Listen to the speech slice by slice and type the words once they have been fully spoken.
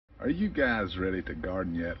Are you guys ready to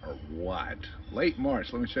garden yet or what? Late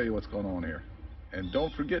March, let me show you what's going on here. And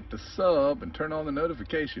don't forget to sub and turn on the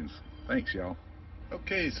notifications. Thanks, y'all.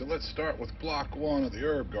 Okay, so let's start with block one of the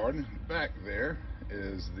herb garden. Back there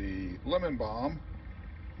is the lemon balm.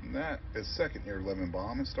 And that is second year lemon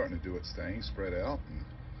balm. It's starting to do its thing, spread out. And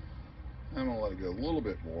I'm going to let it go a little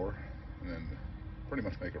bit more and then pretty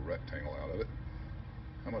much make a rectangle out of it.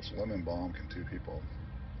 How much lemon balm can two people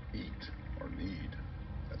eat or need?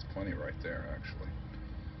 That's plenty right there, actually.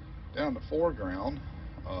 Down the foreground,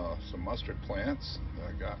 some mustard plants that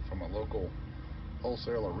I got from a local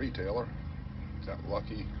wholesaler retailer. Got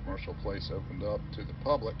lucky, commercial place opened up to the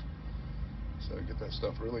public, so get that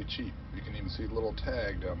stuff really cheap. You can even see a little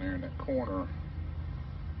tag down there in that corner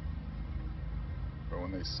for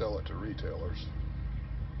when they sell it to retailers.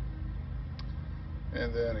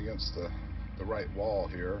 And then against the right wall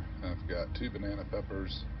here, I've got 2 banana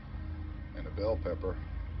peppers and a bell pepper.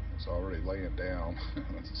 It's already laying down.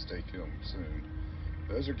 That's a stay tuned soon.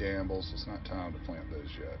 Those are gambles. It's not time to plant those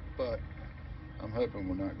yet, but I'm hoping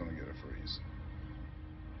we're not going to get a freeze.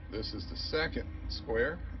 This is the second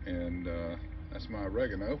square, and that's my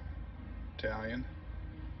oregano, Italian.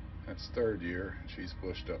 That's third year. She's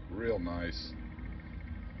bushed up real nice.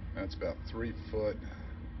 That's about 3 foot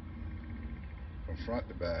from front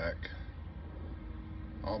to back,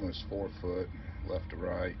 almost 4 foot left to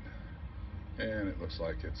right, and it looks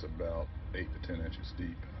like it's about 8 to 10 inches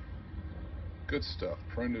deep. Good stuff.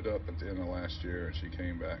 Pruned it up at the end of last year, and she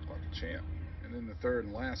came back like a champ. And then the third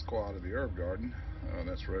and last quad of the herb garden,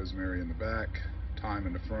 that's rosemary in the back, thyme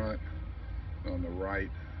in the front. On the right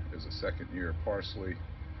is a second year parsley.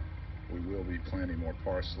 We will be planting more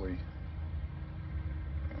parsley.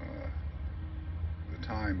 The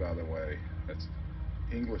thyme, by the way, that's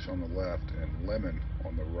English on the left and lemon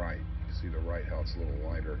on the right. You see the right how it's a little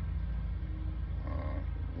lighter.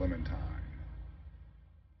 Lemon thyme.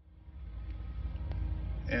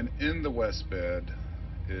 And in the west bed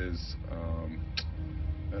is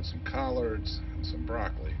some collards and some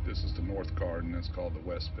broccoli. This is the north garden. That's called the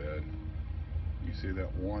west bed. You see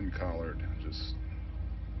that one collard just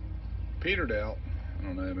petered out. I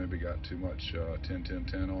don't know, maybe got too much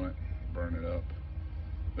 10-10-10 on it, burn it up.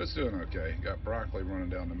 But it's doing okay. Got broccoli running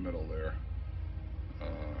down the middle there,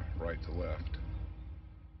 right to left.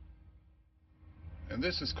 And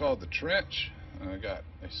this is called the trench. I got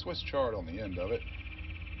a Swiss chard on the end of it,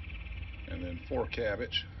 and then 4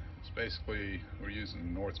 cabbage. It's basically, we're using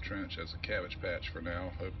the north trench as a cabbage patch for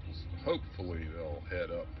now. Hopefully they'll head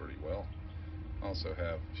up pretty well. Also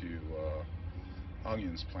have a few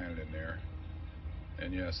onions planted in there.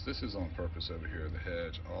 And yes, this is on purpose over here, the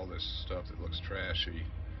hedge. All this stuff that looks trashy,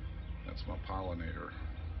 that's my pollinator.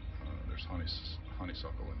 There's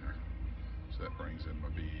honeysuckle in there, so that brings in my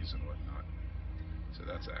bees and whatnot. So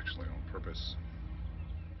that's actually on purpose.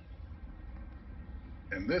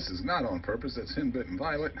 And this is not on purpose. That's henbitten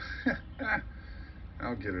violet.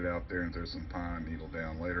 I'll get it out there and throw some pine needle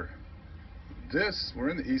down later. We're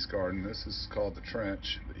in the east garden. This is called the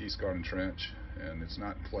trench, the east garden trench, and it's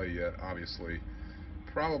not in play yet, obviously.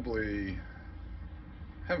 Probably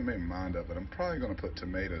haven't made my mind up, but I'm probably going to put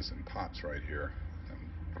tomatoes in pots right here. I'm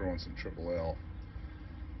growing some triple L,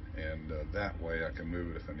 and that way I can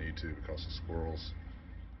move it if I need to because of squirrels.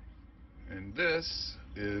 And this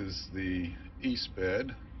is the east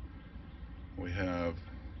bed. We have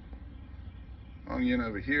onion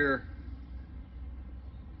over here.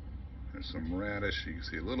 There's some radish. You can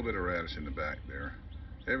see a little bit of radish in the back there.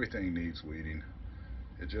 Everything needs weeding.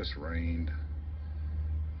 It just rained.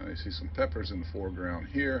 You see some peppers in the foreground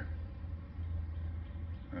here.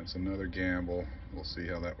 That's another gamble. We'll see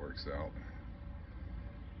how that works out.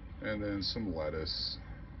 And then some lettuce.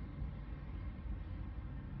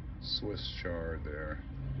 Swiss chard there.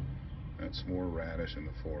 That's more radish in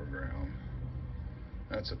the foreground.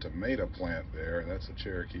 That's a tomato plant there. That's a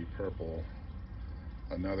Cherokee purple.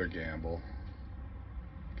 Another gamble.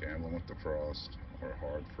 Gambling with the frost, or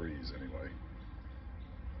hard freeze anyway.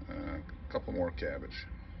 A couple more cabbage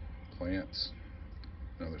plants.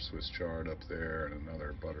 Another Swiss chard up there, and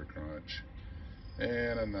another butter crunch.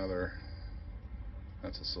 And another,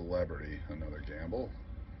 that's a celebrity, another gamble.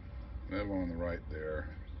 Another one on the right there.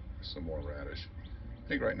 Some more radish. I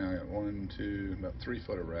think right now I got 1, 2, about 3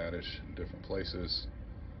 foot of radish in different places.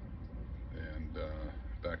 And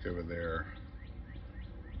back over there,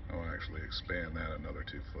 I'll actually expand that another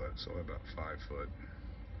 2 foot, so about 5 foot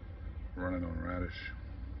running on radish.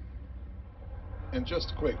 And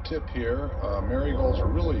just a quick tip here, marigolds are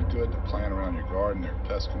really good to plant around your garden. They're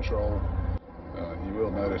pest control. You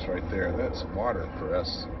will notice right there, that's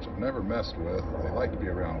watercress, which I've never messed with. They like to be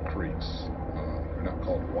around creeks. They're not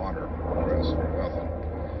called watercress or nothing.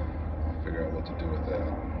 I'll figure out what to do with that.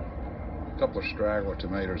 A couple of straggler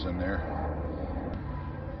tomatoes in there.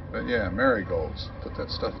 But yeah, marigolds. Put that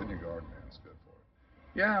stuff in your garden, man. It's good for it.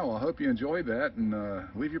 Yeah, well, I hope you enjoyed that, and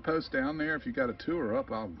leave your post down there. If you got a tour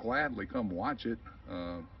up, I'll gladly come watch it.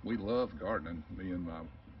 We love gardening, me and my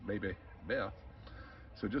baby Beth.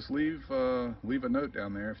 So just leave a note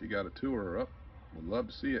down there if you got a tour up. We'd love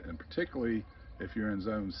to see it, and particularly if you're in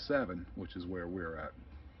zone 7, which is where we're at.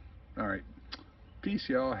 All right, peace,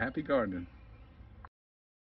 y'all. Happy gardening.